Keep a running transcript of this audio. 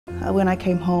When I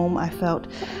came home, I felt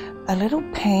a little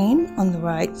pain on the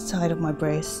right side of my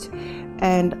breast,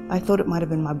 and I thought it might have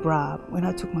been my bra. When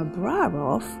I took my bra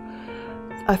off,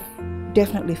 I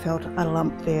definitely felt a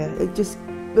lump there.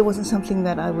 It wasn't something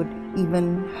that I would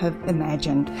even have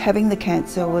imagined. Having the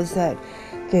cancer was that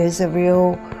there's a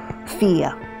real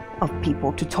fear of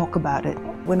people to talk about it.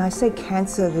 When I say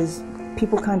cancer,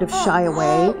 people kind of shy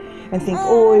away and think,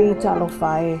 oi,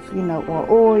 Alafaga, or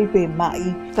oi, be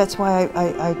mai. That's why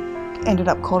I ended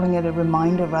up calling it a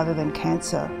reminder rather than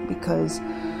cancer, because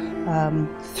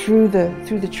through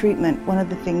the treatment, one of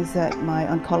the things that my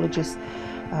oncologist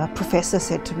professor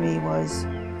said to me was,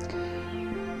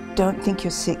 don't think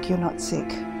you're sick, you're not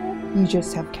sick. You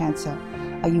just have cancer.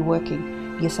 Are you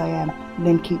working? Yes, I am.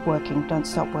 Then keep working, don't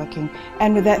stop working.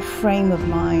 And with that frame of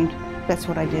mind, that's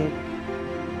what I did.